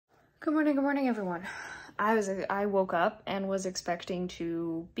Good morning, everyone. I woke up and was expecting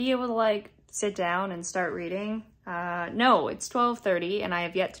to be able to like sit down and start reading. No, it's 12:30 and I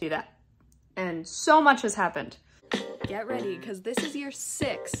have yet to do that. And so much has happened. Get ready, because this is year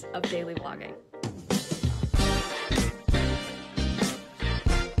 6 of daily vlogging.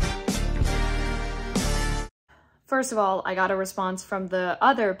 First of all, I got a response from the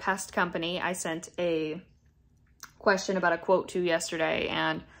other pest company I sent a question about a quote to yesterday,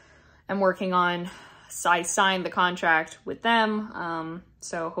 and I'm working on, I signed the contract with them,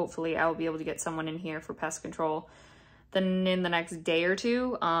 so hopefully I will be able to get someone in here for pest control then in the next day or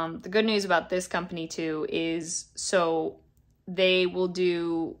two. The good news about this company too is, so they will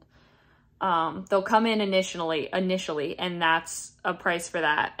do, they'll come in initially, and that's a price for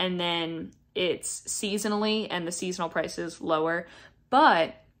that. And then it's seasonally, and the seasonal price is lower.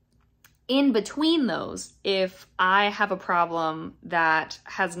 But in between those, if I have a problem that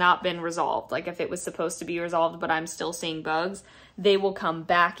has not been resolved, like if it was supposed to be resolved, but I'm still seeing bugs, they will come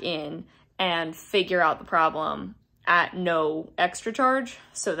back in and figure out the problem at no extra charge.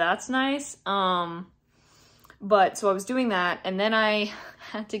 So that's nice. But so I was doing that, and then I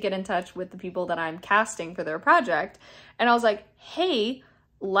had to get in touch with the people that I'm casting for their project. And I was like, hey,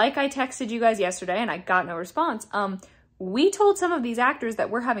 like I texted you guys yesterday and I got no response. We told some of these actors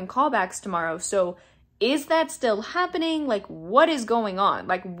that we're having callbacks tomorrow. So is that still happening? Like, what is going on?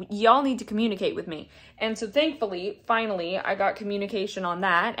 Like, y'all need to communicate with me. And so thankfully, finally, I got communication on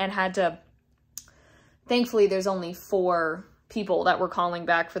that and had to, thankfully, there's only 4 people that we're calling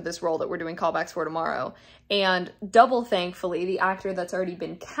back for this role that we're doing callbacks for tomorrow. And double thankfully, the actor that's already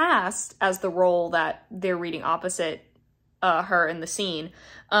been cast as the role that they're reading opposite her in the scene,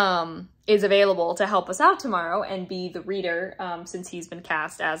 is available to help us out tomorrow and be the reader, since he's been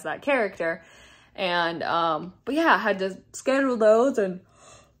cast as that character. And, but yeah, I had to schedule those and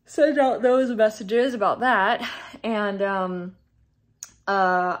send out those messages about that. And,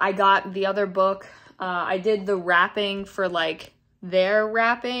 I got the other book. I did the wrapping for like their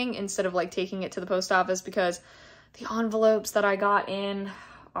wrapping instead of like taking it to the post office, because the envelopes that I got in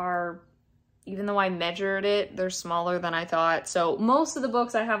are, even though I measured it, they're smaller than I thought. So most of the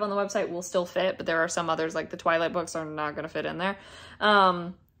books I have on the website will still fit, but there are some others, like the Twilight books, are not going to fit in there.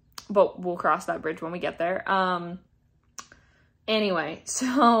 But we'll cross that bridge when we get there. Anyway,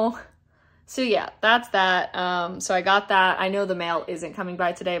 so yeah, that's that. So I got that. I know the mail isn't coming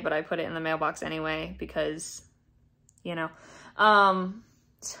by today, but I put it in the mailbox anyway because, you know.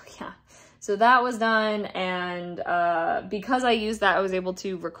 So yeah. So that was done, and because I used that, I was able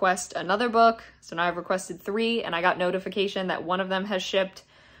to request another book. So now I've requested 3, and I got notification that one of them has shipped,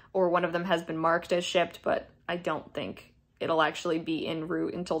 or one of them has been marked as shipped, but I don't think it'll actually be en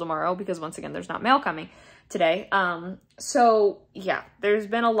route until tomorrow, because once again, there's not mail coming today. So yeah, there's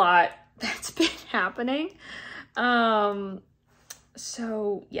been a lot that's been happening.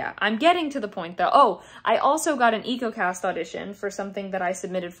 So yeah, I'm getting to the point though. Oh, I also got an EcoCast audition for something that I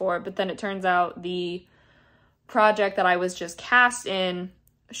submitted for, but then it turns out the project that I was just cast in,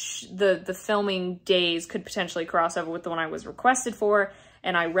 the filming days could potentially cross over with the one I was requested for.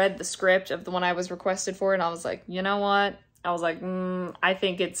 And I read the script of the one I was requested for, and I was like, you know what? I was like,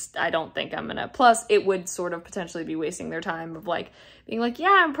 I don't think I'm gonna. Plus, it would sort of potentially be wasting their time of like being like,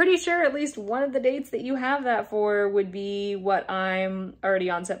 yeah, I'm pretty sure at least one of the dates that you have that for would be what I'm already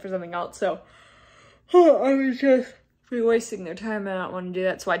on set for something else. So I was just be wasting their time. I don't want to do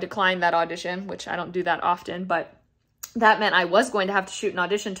that. So I declined that audition, which I don't do that often, but that meant I was going to have to shoot an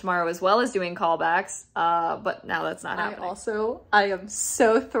audition tomorrow as well as doing callbacks. But now that's not happening. I am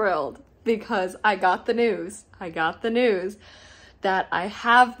so thrilled because I got the news that I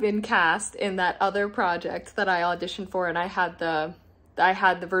have been cast in that other project that I auditioned for, and I had the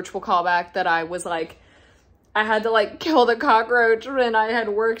virtual callback that I was like, I had to like kill the cockroach and I had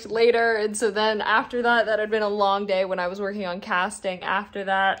worked later. And so then after that had been a long day when I was working on casting. After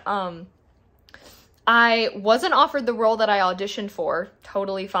that, I wasn't offered the role that I auditioned for,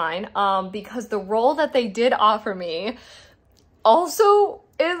 totally fine, because the role that they did offer me also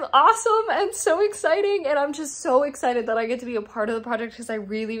is awesome and so exciting, and I'm just so excited that I get to be a part of the project because I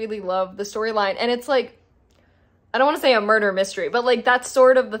really, really love the storyline. And it's like, I don't want to say a murder mystery, but like that's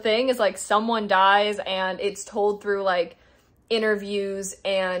sort of the thing, is like someone dies and it's told through like interviews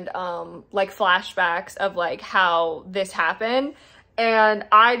and like flashbacks of like how this happened. And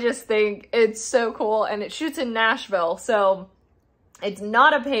I just think it's so cool, and it shoots in Nashville, so it's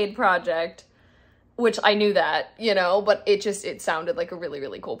not a paid project, which I knew that, you know, but it sounded like a really,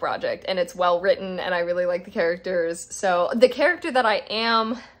 really cool project, and it's well written, and I really like the characters. So the character that I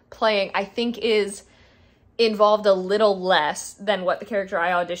am playing, I think, is involved a little less than what the character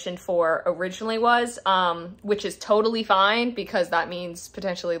I auditioned for originally was, which is totally fine because that means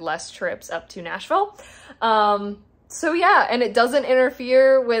potentially less trips up to Nashville. So yeah, and it doesn't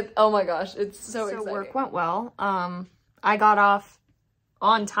interfere with, oh my gosh, it's so exciting. Work went well. I got off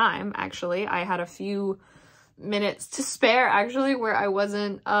on time, actually. I had a few minutes to spare, actually, where I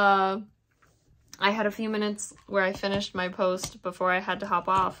wasn't, I had a few minutes where I finished my post before I had to hop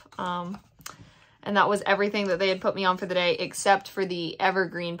off. And that was everything that they had put me on for the day, except for the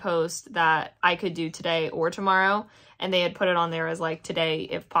evergreen post that I could do today or tomorrow. And they had put it on there as like today,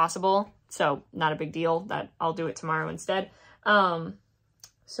 if possible. So not a big deal, that I'll do it tomorrow instead.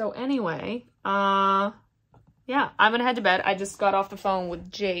 So anyway, yeah, I'm gonna head to bed. I just got off the phone with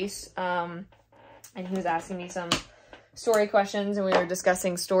Jace, and he was asking me some story questions, and we were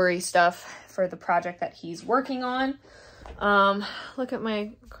discussing story stuff for the project that he's working on. Look at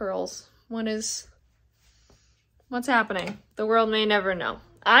my curls. What's happening? The world may never know.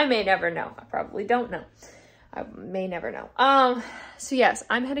 I may never know. I probably don't know. I may never know. So yes,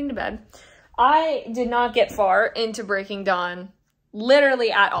 I'm heading to bed. I did not get far into Breaking Dawn,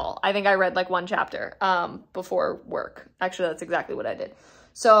 literally at all. I think I read like one chapter, before work. Actually, that's exactly what I did.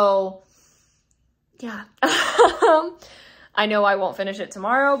 So yeah, I know I won't finish it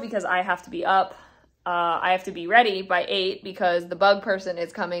tomorrow because I have to be up. I have to be ready by 8 because the bug person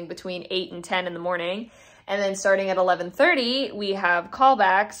is coming between 8 and 10 in the morning. And then starting at 11:30, we have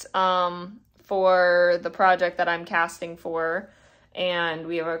callbacks for the project that I'm casting for. And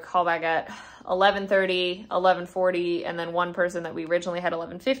we have a callback at 11:30, 11:40, and then one person that we originally had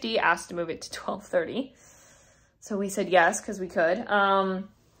 11:50 asked to move it to 12:30. So we said yes, because we could. And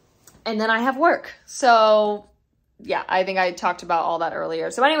then I have work. So yeah, I think I talked about all that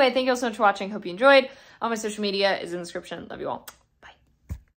earlier. So anyway, thank you all so much for watching. Hope you enjoyed. All my social media is in the description. Love you all.